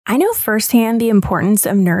I know firsthand the importance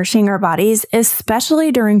of nourishing our bodies,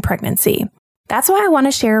 especially during pregnancy. That's why I want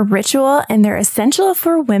to share Ritual and their Essential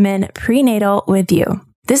for Women prenatal with you.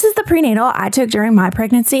 This is the prenatal I took during my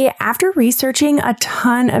pregnancy after researching a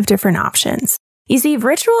ton of different options. You see,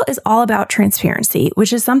 Ritual is all about transparency,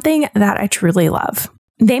 which is something that I truly love.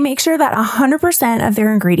 They make sure that 100% of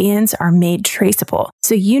their ingredients are made traceable,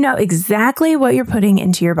 so you know exactly what you're putting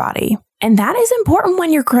into your body. And that is important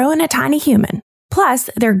when you're growing a tiny human. Plus,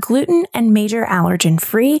 they're gluten and major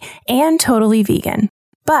allergen-free and totally vegan.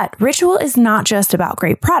 But Ritual is not just about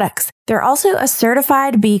great products. They're also a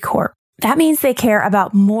certified B Corp. That means they care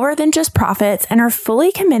about more than just profits and are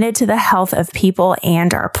fully committed to the health of people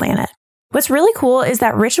and our planet. What's really cool is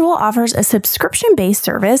that Ritual offers a subscription-based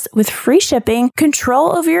service with free shipping,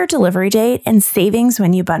 control over your delivery date, and savings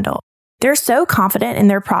when you bundle. They're so confident in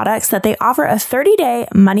their products that they offer a 30-day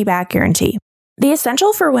money-back guarantee. The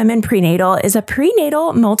Essential for Women Prenatal is a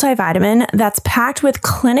prenatal multivitamin that's packed with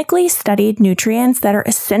clinically studied nutrients that are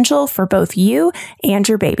essential for both you and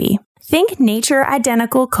your baby. Think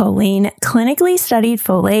nature-identical choline, clinically studied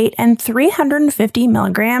folate, and 350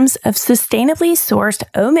 milligrams of sustainably sourced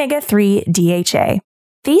omega-3 DHA.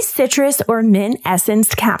 These citrus or mint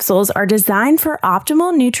essence capsules are designed for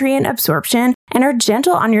optimal nutrient absorption and are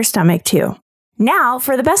gentle on your stomach too. Now,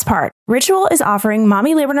 for the best part, Ritual is offering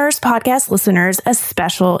Mommy Labor Nurse podcast listeners a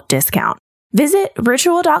special discount. Visit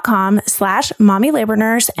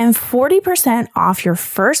ritual.com/mommylabornurse and 40% off your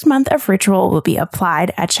first month of Ritual will be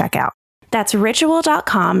applied at checkout. That's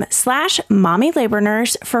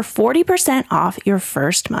ritual.com/mommylabornurse for 40% off your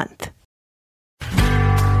first month.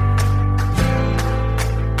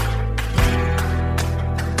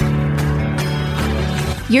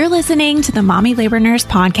 You're listening to the Mommy Labor Nurse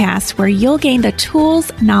podcast, where you'll gain the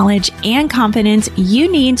tools, knowledge, and confidence you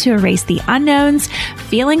need to erase the unknowns,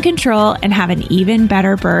 feel in control, and have an even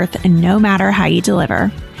better birth, no matter how you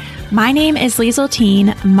deliver. My name is Liesl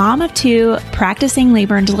Teen, mom of two, practicing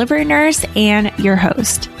labor and delivery nurse, and your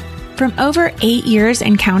host. From over 8 years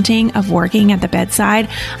and counting of working at the bedside,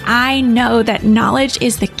 I know that knowledge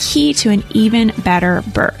is the key to an even better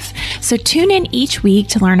birth. So tune in each week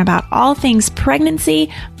to learn about all things pregnancy,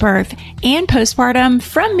 birth, and postpartum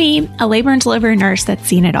from me, a labor and delivery nurse that's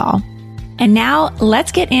seen it all. And now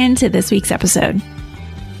let's get into this week's episode.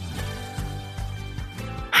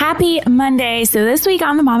 Happy Monday. So this week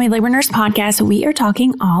on the Mommy Labor Nurse podcast, we are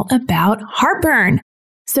talking all about heartburn.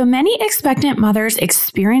 So many expectant mothers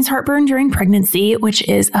experience heartburn during pregnancy, which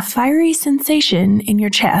is a fiery sensation in your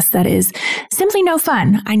chest that is simply no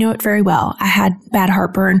fun. I know it very well. I had bad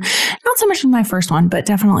heartburn, not so much with my first one, but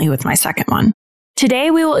definitely with my second one.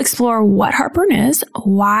 Today, we will explore what heartburn is,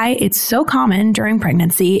 why it's so common during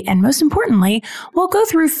pregnancy, and most importantly, we'll go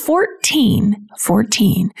through 14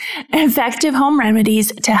 effective home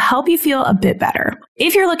remedies to help you feel a bit better.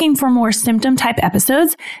 If you're looking for more symptom-type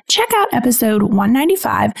episodes, check out episode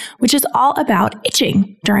 195, which is all about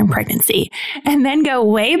itching during pregnancy, and then go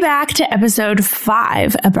way back to episode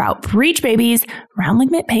 5 about breech babies, round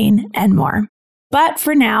ligament pain, and more. But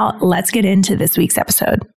for now, let's get into this week's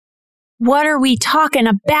episode. What are we talking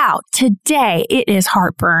about today? It is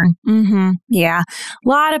heartburn. Yeah, a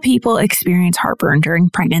lot of people experience heartburn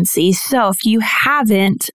during pregnancy. So if you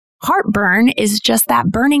haven't, heartburn is just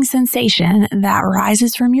that burning sensation that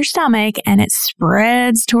rises from your stomach and it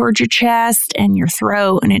spreads towards your chest and your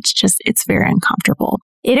throat. And it's very uncomfortable.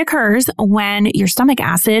 It occurs when your stomach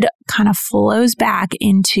acid kind of flows back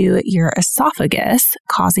into your esophagus,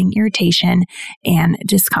 causing irritation and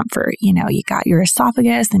discomfort. You know, you got your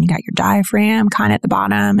esophagus, then you got your diaphragm kind of at the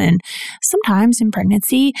bottom. And sometimes in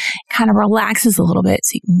pregnancy, it kind of relaxes a little bit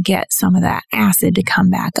so you can get some of that acid to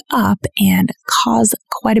come back up and cause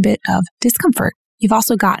quite a bit of discomfort. You've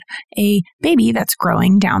also got a baby that's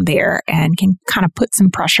growing down there and can kind of put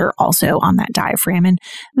some pressure also on that diaphragm, and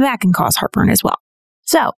that can cause heartburn as well.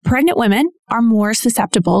 So, pregnant women are more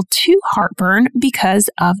susceptible to heartburn because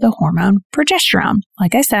of the hormone progesterone.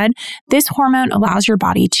 Like I said, this hormone allows your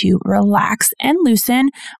body to relax and loosen,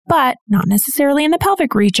 but not necessarily in the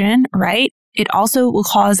pelvic region, right? It also will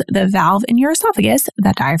cause the valve in your esophagus,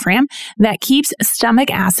 that diaphragm, that keeps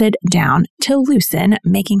stomach acid down to loosen,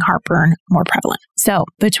 making heartburn more prevalent. So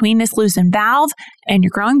between this loosened valve and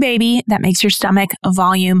your growing baby, that makes your stomach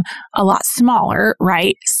volume a lot smaller,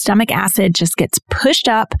 right? Stomach acid just gets pushed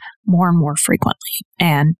up more and more frequently.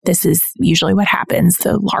 And this is usually what happens.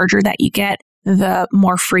 The larger that you get, the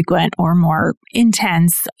more frequent or more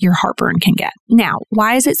intense your heartburn can get. Now,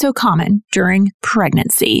 why is it so common during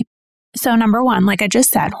pregnancy? So number one, like I just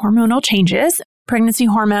said, hormonal changes Pregnancy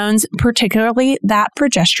hormones, particularly that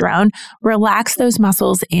progesterone, relax those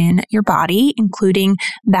muscles in your body, including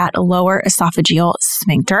that lower esophageal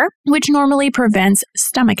sphincter, which normally prevents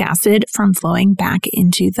stomach acid from flowing back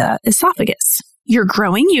into the esophagus. Your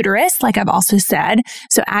growing uterus, like I've also said,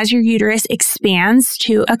 so as your uterus expands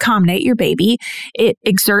to accommodate your baby, it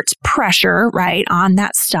exerts pressure, right, on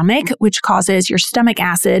that stomach, which causes your stomach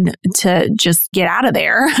acid to just get out of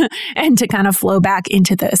there and to kind of flow back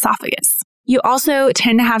into the esophagus. You also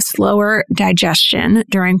tend to have slower digestion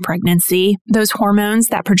during pregnancy. Those hormones,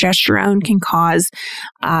 that progesterone, can cause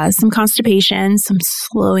some constipation, some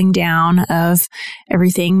slowing down of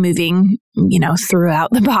everything moving, throughout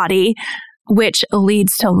the body, which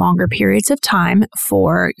leads to longer periods of time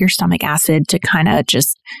for your stomach acid to kind of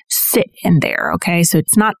just sit in there, okay? So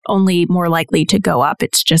it's not only more likely to go up,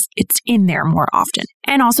 it's in there more often.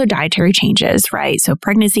 And also dietary changes, right? So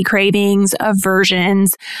pregnancy cravings,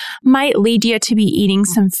 aversions might lead you to be eating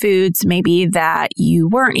some foods maybe that you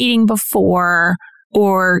weren't eating before,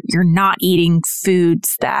 or you're not eating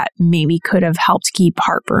foods that maybe could have helped keep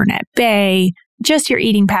heartburn at bay. Just your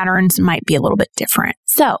eating patterns might be a little bit different.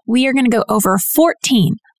 So we are going to go over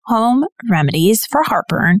 14 home remedies for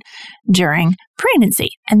heartburn during pregnancy.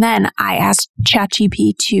 And then I asked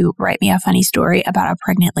ChatGPT to write me a funny story about a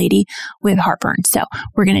pregnant lady with heartburn. So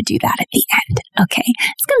we're going to do that at the end. Okay.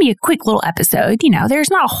 It's going to be a quick little episode. There's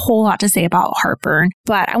not a whole lot to say about heartburn,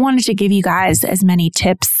 but I wanted to give you guys as many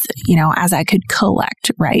tips, as I could collect,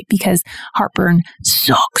 right? Because heartburn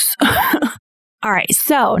sucks. All right,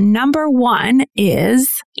 so number 1 is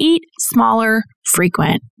eat smaller,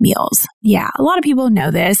 frequent meals. Yeah, a lot of people know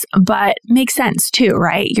this, but makes sense too,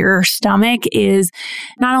 right? Your stomach is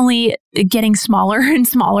not only getting smaller and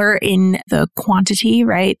smaller in the quantity,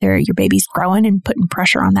 right? Your baby's growing and putting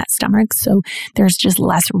pressure on that stomach, so there's just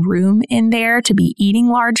less room in there to be eating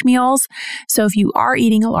large meals. So if you are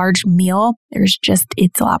eating a large meal,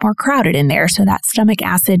 it's a lot more crowded in there, so that stomach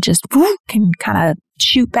acid just can kind of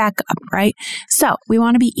shoot back up, right? So we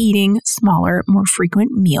want to be eating smaller, more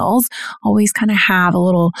frequent meals. Always kind of have a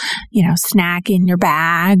little, snack in your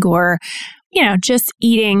bag, or, just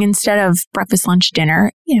eating instead of breakfast, lunch,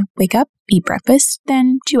 dinner, wake up, eat breakfast,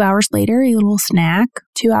 then 2 hours later, eat a little snack,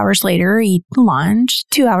 2 hours later, eat lunch,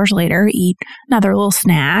 2 hours later, eat another little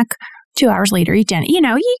snack, 2 hours later, eat dinner.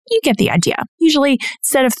 You get the idea. Usually,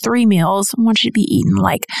 instead of 3 meals, I want you to be eating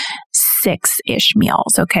like 6-ish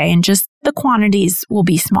meals, okay? And just the quantities will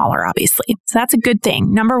be smaller, obviously. So that's a good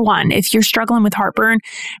thing. Number 1, if you're struggling with heartburn,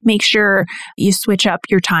 make sure you switch up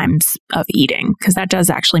your times of eating, because that does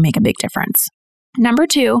actually make a big difference. Number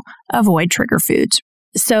 2, avoid trigger foods.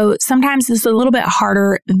 So sometimes this is a little bit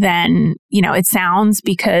harder than, it sounds,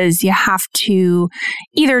 because you have to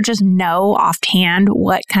either just know offhand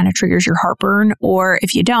what kind of triggers your heartburn, or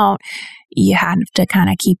if you don't, you have to kind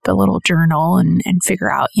of keep a little journal and figure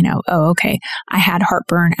out, okay, I had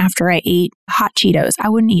heartburn after I ate hot Cheetos. I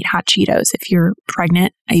wouldn't eat hot Cheetos if you're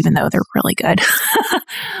pregnant, even though they're really good.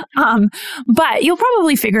 But you'll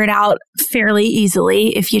probably figure it out fairly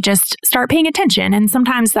easily if you just start paying attention. And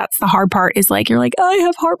sometimes that's the hard part, is like, you're like, oh, I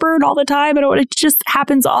have heartburn all the time. It just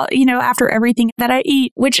happens all, after everything that I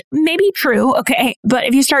eat, which may be true. Okay. But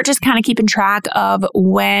if you start just kind of keeping track of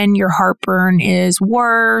when your heartburn is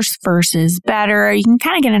worse versus better, you can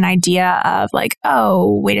kind of get an idea of like,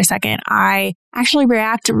 oh, wait a second, I actually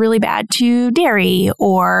react really bad to dairy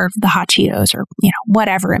or the hot Cheetos, or,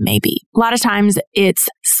 whatever it may be. A lot of times it's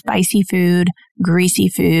spicy food, greasy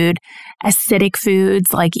food, acidic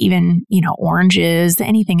foods, like even, oranges,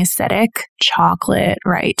 anything acidic, chocolate,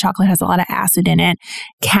 right? Chocolate has a lot of acid in it,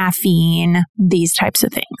 caffeine, these types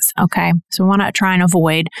of things. Okay. So we want to try and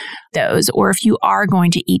avoid those. Or if you are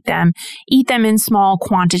going to eat them in small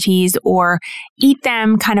quantities, or eat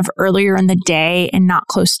them kind of earlier in the day and not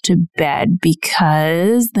close to bed,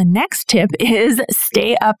 because the next tip is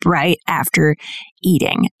stay upright after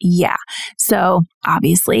eating. Yeah. So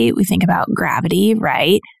obviously we think about gravity,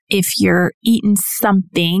 right? If you're eating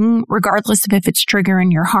something, regardless of if it's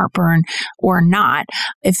triggering your heartburn or not,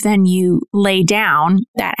 if then you lay down,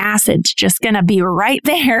 that acid's just going to be right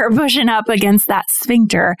there pushing up against that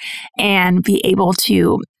sphincter and be able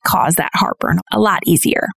to cause that heartburn a lot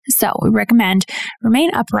easier. So we recommend remain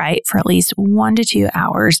upright for at least 1 to 2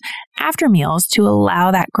 hours after meals to allow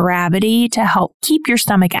that gravity to help keep your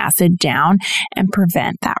stomach acid down and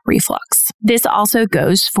prevent that reflux. This also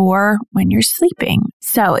goes for when you're sleeping.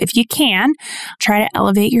 So if you can, try to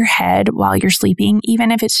elevate your head while you're sleeping, even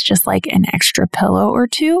if it's just like an extra pillow or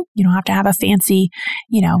two. You don't have to have a fancy,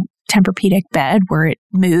 Tempur-Pedic bed where it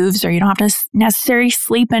moves, or you don't have to necessarily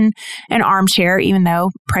sleep in an armchair, even though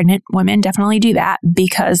pregnant women definitely do that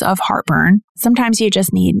because of heartburn. Sometimes you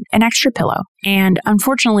just need an extra pillow. And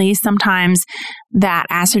unfortunately, sometimes that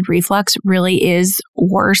acid reflux really is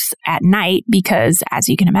worse at night because, as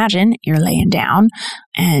you can imagine, you're laying down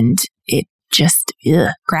and it just,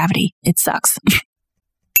 gravity, it sucks.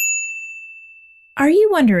 Are you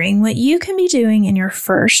wondering what you can be doing in your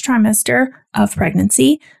first trimester of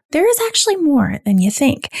pregnancy? There is actually more than you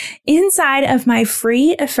think. Inside of my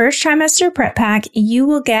free first trimester prep pack, you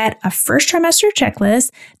will get a first trimester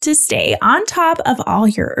checklist to stay on top of all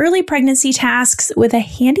your early pregnancy tasks with a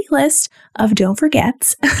handy list of don't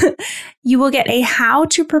forgets. You will get a how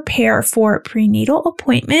to prepare for prenatal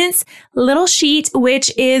appointments little sheet,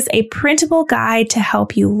 which is a printable guide to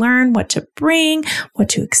help you learn what to bring, what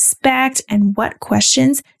to expect, and what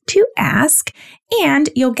questions to ask. And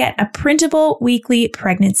you'll get a printable weekly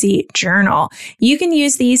pregnancy journal. You can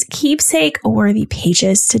use these keepsake-worthy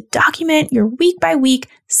pages to document your week-by-week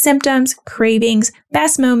symptoms, cravings,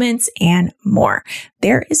 best moments, and more.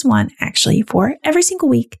 There is one actually for every single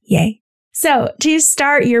week. Yay. So to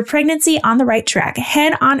start your pregnancy on the right track,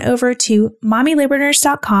 head on over to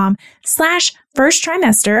mommylabornurse.com/first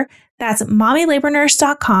trimester. That's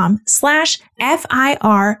mommylabornurse.com/FIRST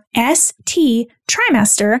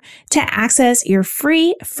trimester to access your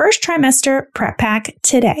free first trimester prep pack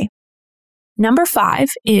today. Number 5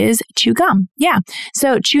 is chew gum. Yeah.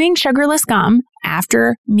 So chewing sugarless gum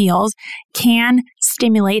after meals can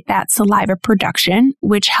stimulate that saliva production,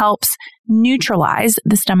 which helps neutralize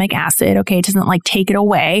the stomach acid. Okay, it doesn't like take it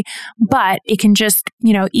away, but it can just,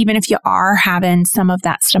 even if you are having some of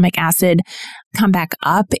that stomach acid come back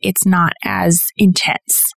up, it's not as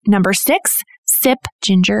intense. Number 6, sip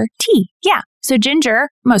ginger tea. Yeah. So ginger,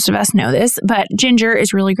 most of us know this, but ginger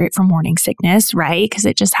is really great for morning sickness, right? Because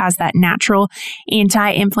it just has that natural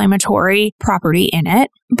anti-inflammatory property in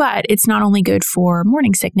it. But it's not only good for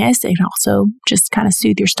morning sickness, it can also just kind of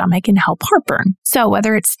soothe your stomach and help heartburn. So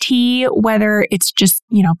whether it's tea, whether it's just,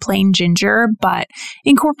 plain ginger, but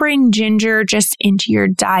incorporating ginger just into your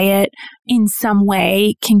diet in some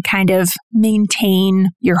way can kind of maintain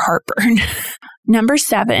your heartburn. Number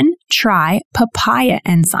 7, try papaya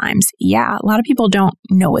enzymes. Yeah, a lot of people don't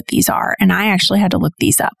know what these are, and I actually had to look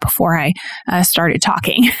these up before I started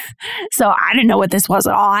talking. So I didn't know what this was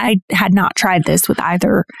at all. I had not tried this with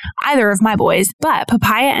either of my boys, but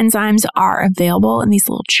papaya enzymes are available in these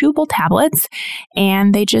little chewable tablets,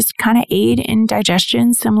 and they just kind of aid in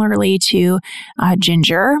digestion similarly to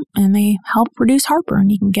ginger, and they help reduce heartburn.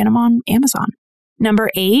 You can get them on Amazon. Number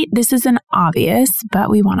 8, this is an obvious,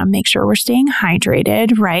 but we want to make sure we're staying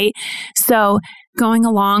hydrated, right? So going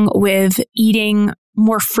along with eating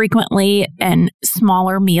more frequently and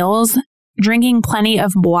smaller meals, drinking plenty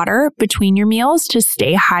of water between your meals to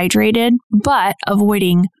stay hydrated, but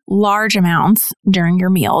avoiding large amounts during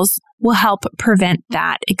your meals will help prevent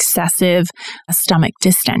that excessive stomach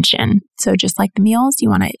distension. So just like the meals, you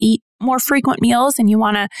want to eat more frequent meals and you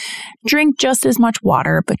want to drink just as much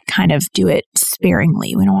water, but kind of do it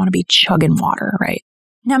sparingly. We don't want to be chugging water, right?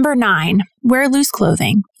 Number 9, wear loose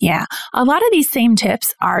clothing. Yeah, a lot of these same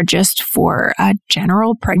tips are just for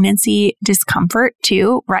general pregnancy discomfort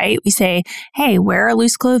too, right? We say, hey, wear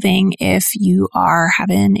loose clothing if you are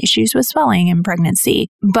having issues with swelling in pregnancy.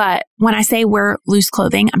 But when I say wear loose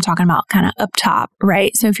clothing, I'm talking about kind of up top,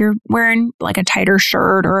 right? So if you're wearing like a tighter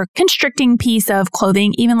shirt or a constricting piece of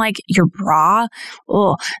clothing, even like your bra,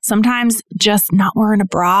 sometimes just not wearing a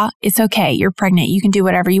bra, it's okay. You're pregnant. You can do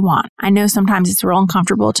whatever you want. I know sometimes it's real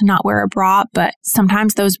uncomfortable to not wear a bra, but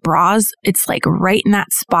sometimes those bras, it's like right in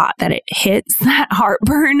that spot that it hits that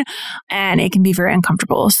heartburn and it can be very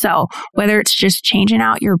uncomfortable. So whether it's just changing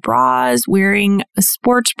out your bras, wearing a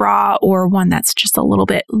sports bra or one that's just a little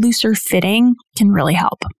bit looser fitting can really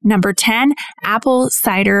help. Number 10, apple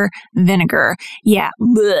cider vinegar. Yeah,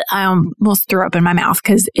 I almost threw up in my mouth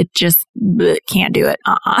because it just can't do it.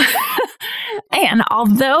 And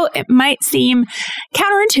although it might seem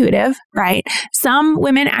counterintuitive, right? Some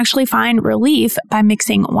women actually find relief by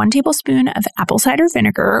mixing 1 tablespoon of apple cider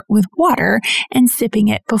vinegar with water and sipping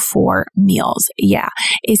it before meals. Yeah,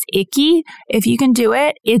 it's icky. If you can do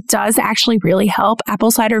it, it does actually really help.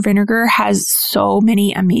 Apple cider vinegar has so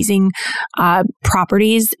many amazing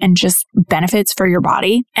properties and just benefits for your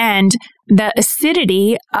body. And the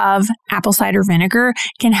acidity of apple cider vinegar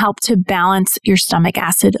can help to balance your stomach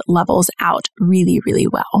acid levels out really, really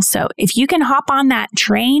well. So if you can hop on that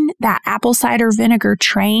train, that apple cider vinegar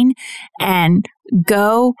train, and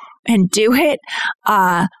go and do it,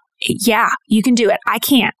 yeah, you can do it. I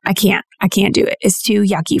can't do it. It's too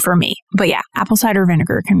yucky for me. But yeah, apple cider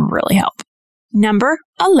vinegar can really help. Number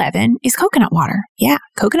 11 is coconut water. Yeah,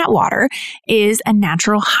 coconut water is a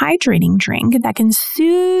natural hydrating drink that can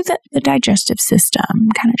soothe the digestive system,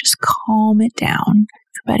 kind of just calm it down.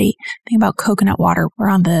 Everybody, think about coconut water. We're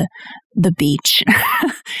on the beach.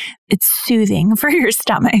 It's soothing for your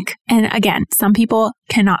stomach. And again, some people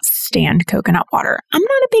cannot stand coconut water. I'm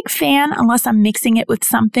not a big fan unless I'm mixing it with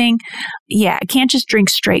something. Yeah, I can't just drink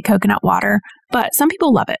straight coconut water, but some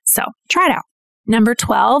people love it. So try it out. Number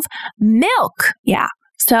 12, milk. Yeah.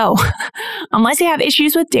 So unless you have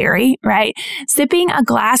issues with dairy, right? Sipping a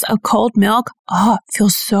glass of cold milk,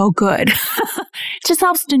 feels so good. It just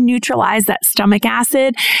helps to neutralize that stomach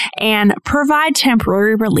acid and provide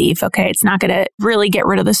temporary relief. Okay. It's not going to really get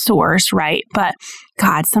rid of the source, right? But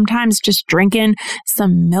God, sometimes just drinking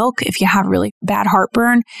some milk, if you have really bad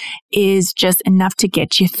heartburn, is just enough to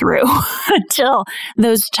get you through until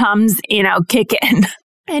those Tums, kick in.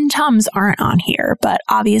 And Tums aren't on here, but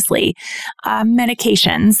obviously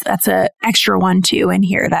medications, that's an extra one too in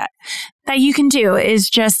here that you can do is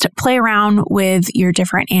just play around with your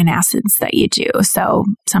different antacids that you do. So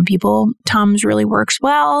some people, Tums really works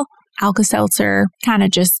well. Alka-Seltzer kind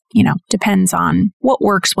of just, depends on what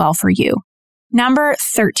works well for you. Number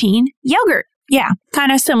 13, yogurt. Yeah,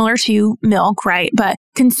 kind of similar to milk, right? But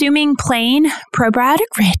consuming plain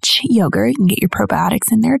probiotic-rich yogurt, you can get your probiotics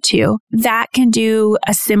in there too. That can do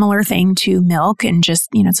a similar thing to milk and just,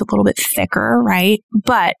 it's a little bit thicker, right?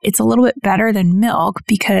 But it's a little bit better than milk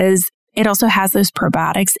because it also has those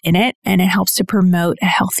probiotics in it and it helps to promote a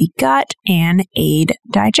healthy gut and aid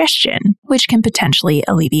digestion, which can potentially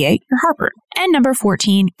alleviate your heartburn. And number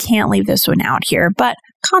 14, can't leave this one out here, but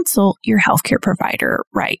consult your healthcare provider,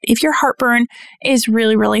 right? If your heartburn is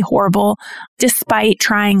really, really horrible, despite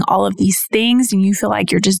trying all of these things and you feel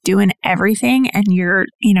like you're just doing everything and you're,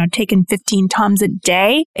 taking 15 Tums a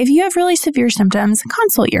day, if you have really severe symptoms,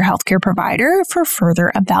 consult your healthcare provider for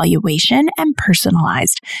further evaluation and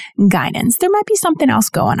personalized guidance. There might be something else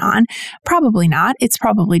going on. Probably not. It's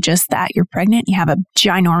probably just that you're pregnant, you have a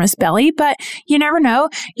ginormous belly, but you never know.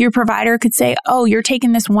 Your provider could say, oh, you're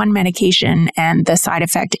taking this one medication and the side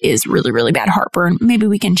effect is really, really bad heartburn. Maybe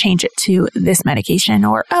we can change it to this medication.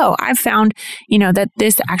 Or, oh, I've found, that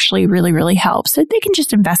this actually really, really helps. So they can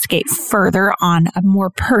just investigate further on a more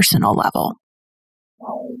personal level.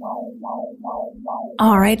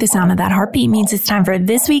 All right, the sound of that heartbeat means it's time for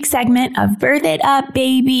this week's segment of Birth It Up,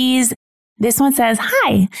 Babies. This one says,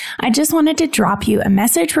 hi, I just wanted to drop you a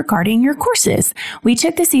message regarding your courses. We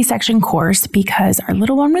took the C-section course because our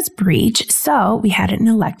little one was breech, so we had an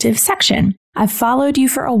elective section. I've followed you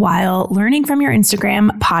for a while, learning from your Instagram,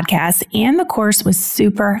 podcast, and the course was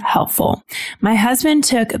super helpful. My husband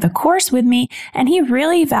took the course with me, and he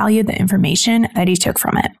really valued the information that he took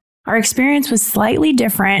from it. Our experience was slightly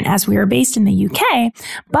different as we were based in the UK,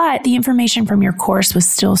 but the information from your course was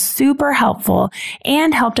still super helpful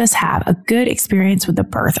and helped us have a good experience with the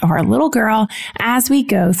birth of our little girl as we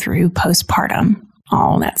go through postpartum.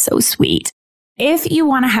 Oh, that's so sweet. If you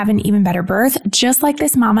want to have an even better birth, just like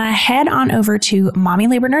this mama, head on over to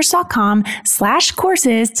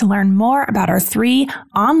mommylabornurse.com/courses to learn more about our 3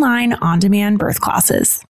 online on-demand birth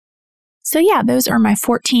classes. So yeah, those are my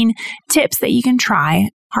 14 tips that you can try.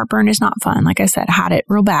 Heartburn is not fun. Like I said, I had it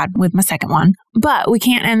real bad with my second one. But we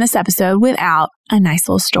can't end this episode without a nice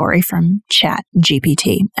little story from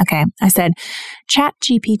ChatGPT. Okay, I said,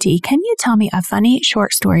 ChatGPT, can you tell me a funny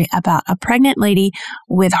short story about a pregnant lady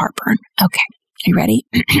with heartburn? Okay, are you ready?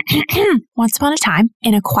 Once upon a time,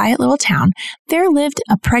 in a quiet little town, there lived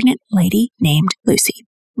a pregnant lady named Lucy.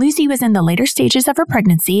 Lucy was in the later stages of her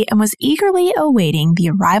pregnancy and was eagerly awaiting the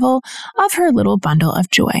arrival of her little bundle of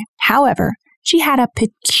joy. However, she had a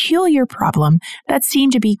peculiar problem that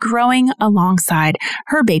seemed to be growing alongside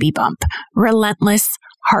her baby bump, relentless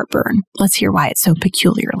heartburn. Let's hear why it's so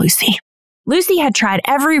peculiar, Lucy. Lucy had tried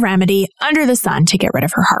every remedy under the sun to get rid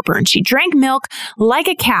of her heartburn. She drank milk like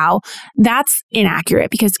a cow. That's inaccurate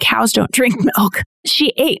because cows don't drink milk.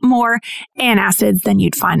 She ate more antacids than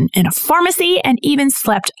you'd find in a pharmacy and even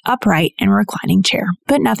slept upright in a reclining chair,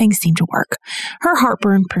 but nothing seemed to work. Her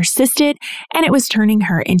heartburn persisted, and it was turning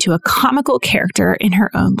her into a comical character in her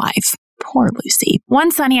own life. Poor Lucy.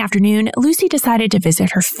 One sunny afternoon, Lucy decided to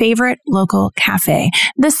visit her favorite local cafe,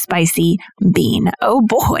 the Spicy Bean. Oh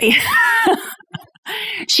boy.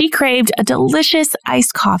 She craved a delicious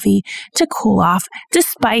iced coffee to cool off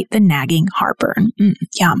despite the nagging heartburn.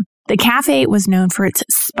 Yum. The cafe was known for its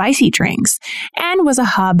spicy drinks and was a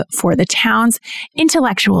hub for the town's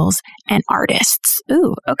intellectuals and artists.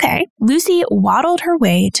 Ooh, okay. Lucy waddled her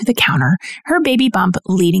way to the counter, her baby bump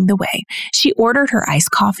leading the way. She ordered her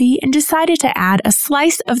iced coffee and decided to add a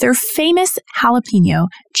slice of their famous jalapeno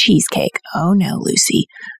cheesecake. Oh no, Lucy.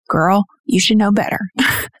 Girl, you should know better.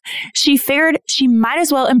 She figured she might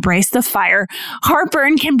as well embrace the fire.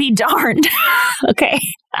 Heartburn can be darned. Okay.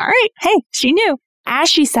 All right. Hey, she knew. As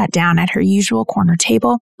she sat down at her usual corner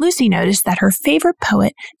table, Lucy noticed that her favorite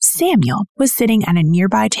poet, Samuel, was sitting at a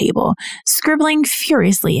nearby table, scribbling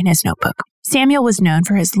furiously in his notebook. Samuel was known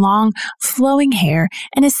for his long, flowing hair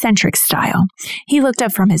and eccentric style. He looked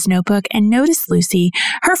up from his notebook and noticed Lucy,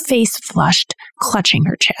 her face flushed, clutching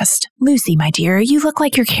her chest. "Lucy, my dear, you look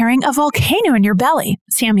like you're carrying a volcano in your belly,"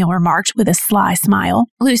 Samuel remarked with a sly smile.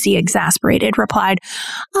 Lucy, exasperated, replied,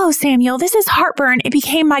 "Oh, Samuel, this is heartburn. It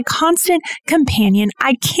became my constant companion.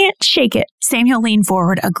 I can't shake it." Samuel leaned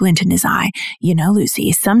forward, a glint in his eye. "You know,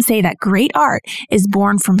 Lucy, some say that great art is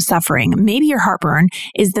born from suffering. Maybe your heartburn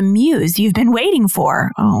is the muse you've been waiting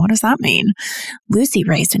for." Oh, what does that mean? Lucy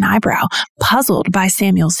raised an eyebrow, puzzled by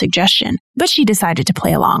Samuel's suggestion, but she decided to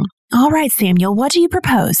play along. "All right, Samuel, what do you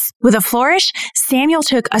propose?" With a flourish, Samuel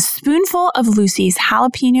took a spoonful of Lucy's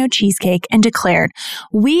jalapeno cheesecake and declared,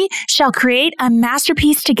 "We shall create a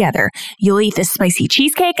masterpiece together. You'll eat this spicy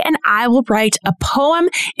cheesecake and I will write a poem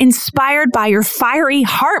inspired by your fiery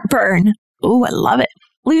heartburn." Ooh, I love it.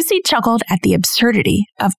 Lucy chuckled at the absurdity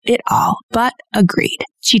of it all, but agreed.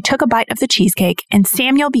 She took a bite of the cheesecake and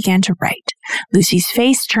Samuel began to write. Lucy's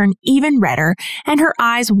face turned even redder and her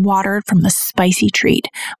eyes watered from the spicy treat,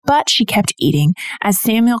 but she kept eating as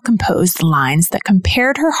Samuel composed lines that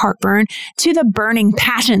compared her heartburn to the burning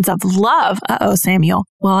passions of love. Uh-oh, Samuel.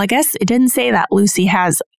 Well, I guess it didn't say that Lucy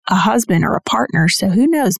has a husband or a partner, so who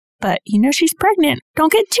knows? But you know she's pregnant.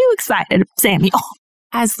 Don't get too excited, Samuel.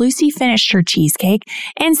 As Lucy finished her cheesecake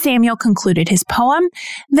and Samuel concluded his poem,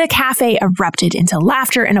 the cafe erupted into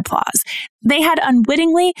laughter and applause. They had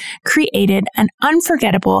unwittingly created an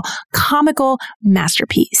unforgettable, comical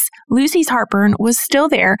masterpiece. Lucy's heartburn was still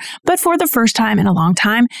there, but for the first time in a long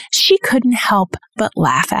time, she couldn't help but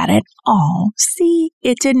laugh at it. Oh, see,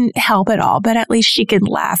 it didn't help at all, but at least she could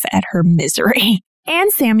laugh at her misery.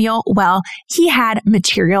 And Samuel, well, he had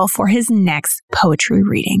material for his next poetry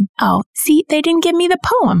reading. Oh, see, they didn't give me the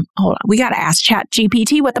poem. Hold on, we got to ask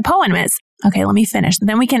ChatGPT what the poem is. Okay, let me finish.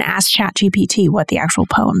 Then we can ask ChatGPT what the actual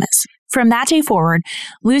poem is. From that day forward,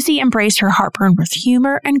 Lucy embraced her heartburn with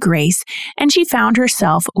humor and grace, and she found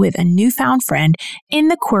herself with a newfound friend in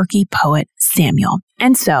the quirky poet Samuel.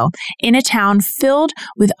 And so, in a town filled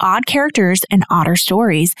with odd characters and odder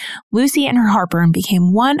stories, Lucy and her heartburn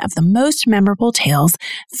became one of the most memorable tales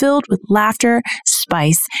filled with laughter,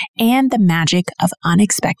 spice, and the magic of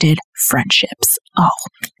unexpected friendships. Oh,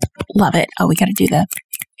 love it. Oh, we got to do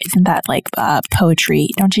isn't that like poetry?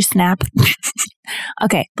 Don't you snap?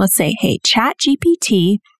 Okay, let's say, hey,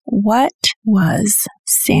 ChatGPT, what was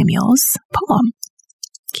Samuel's poem?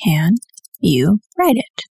 Can you write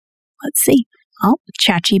it? Let's see. Oh,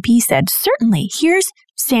 ChatGPT said, certainly. Here's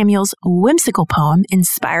Samuel's whimsical poem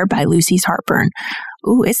inspired by Lucy's heartburn.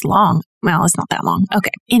 Ooh, it's long. Well, it's not that long.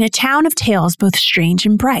 Okay. In a town of tales both strange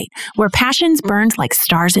and bright, where passions burned like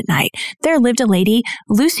stars at night, there lived a lady,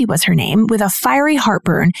 Lucy was her name, with a fiery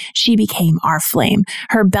heartburn. She became our flame.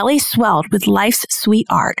 Her belly swelled with life's sweet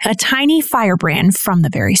art, a tiny firebrand from the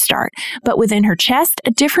very start. But within her chest,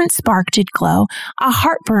 a different spark did glow, a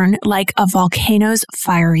heartburn like a volcano's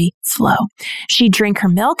fiery flow. She'd drink her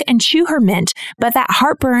milk and chew her mint, but that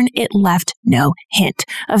heartburn, it left no hint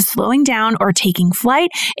of slowing down or taking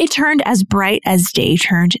flight. It turned as bright as day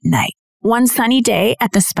turned night. One sunny day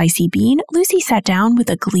at the Spicy Bean, Lucy sat down with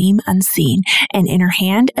a gleam unseen, and in her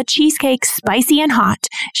hand a cheesecake spicy and hot.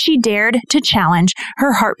 She dared to challenge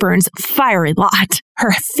her heartburn's fiery lot.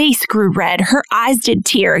 Her face grew red, her eyes did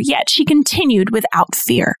tear, yet she continued without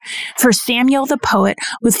fear. For Samuel the poet,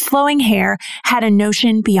 with flowing hair, had a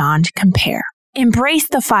notion beyond compare. Embrace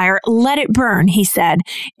the fire, let it burn, he said.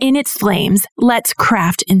 In its flames, let's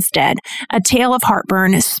craft instead a tale of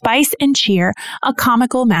heartburn, spice and cheer, a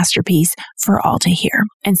comical masterpiece for all to hear.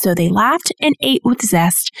 And so they laughed and ate with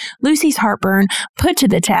zest. Lucy's heartburn put to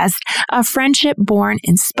the test, a friendship born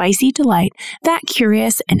in spicy delight, that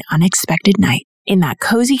curious and unexpected night. In that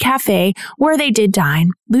cozy cafe where they did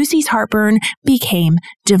dine, Lucy's heartburn became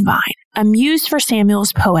divine, a muse for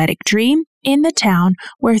Samuel's poetic dream in the town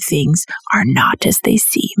where things are not as they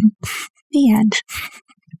seem. The end.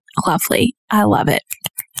 Lovely. I love it.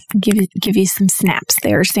 give you some snaps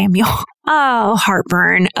there, Samuel. Oh,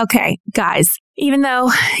 heartburn. Okay, guys, even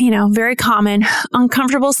though, very common,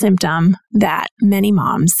 uncomfortable symptom that many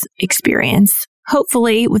moms experience,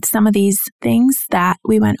 hopefully with some of these things that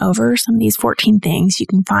we went over, some of these 14 things, you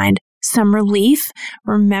can find some relief.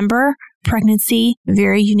 Remember, pregnancy,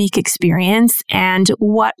 very unique experience, and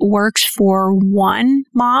what works for one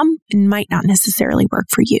mom might not necessarily work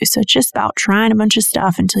for you. So it's just about trying a bunch of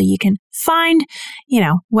stuff until you can find,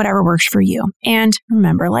 whatever works for you. And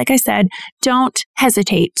remember, like I said, don't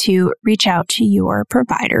hesitate to reach out to your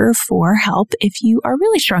provider for help if you are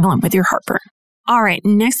really struggling with your heartburn. All right,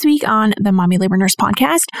 next week on the Mommy Labor Nurse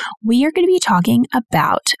podcast, we are going to be talking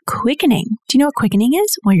about quickening. Do you know what quickening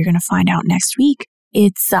is? Well, you're going to find out next week.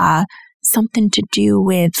 It's something to do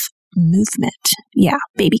with movement. Yeah,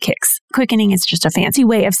 baby kicks. Quickening is just a fancy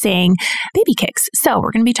way of saying baby kicks. So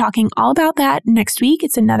we're going to be talking all about that next week.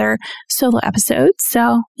 It's another solo episode.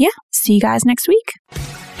 So yeah, see you guys next week.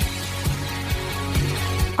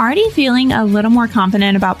 Already feeling a little more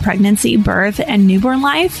confident about pregnancy, birth, and newborn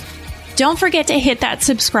life? Don't forget to hit that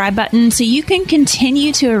subscribe button so you can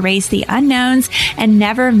continue to erase the unknowns and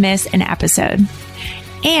never miss an episode.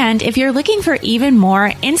 And if you're looking for even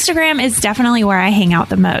more, Instagram is definitely where I hang out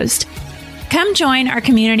the most. Come join our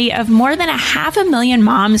community of more than 500,000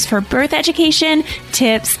 moms for birth education,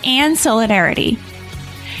 tips, and solidarity.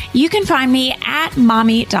 You can find me at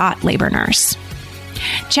mommy.labornurse.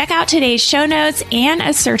 Check out today's show notes and a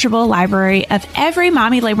searchable library of every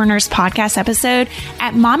Mommy Labor Nurse podcast episode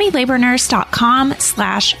at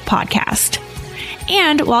mommylabornurse.com/podcast.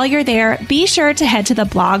 And while you're there, be sure to head to the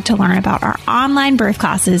blog to learn about our online birth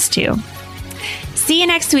classes too. See you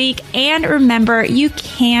next week. And remember, you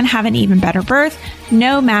can have an even better birth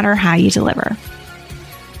no matter how you deliver.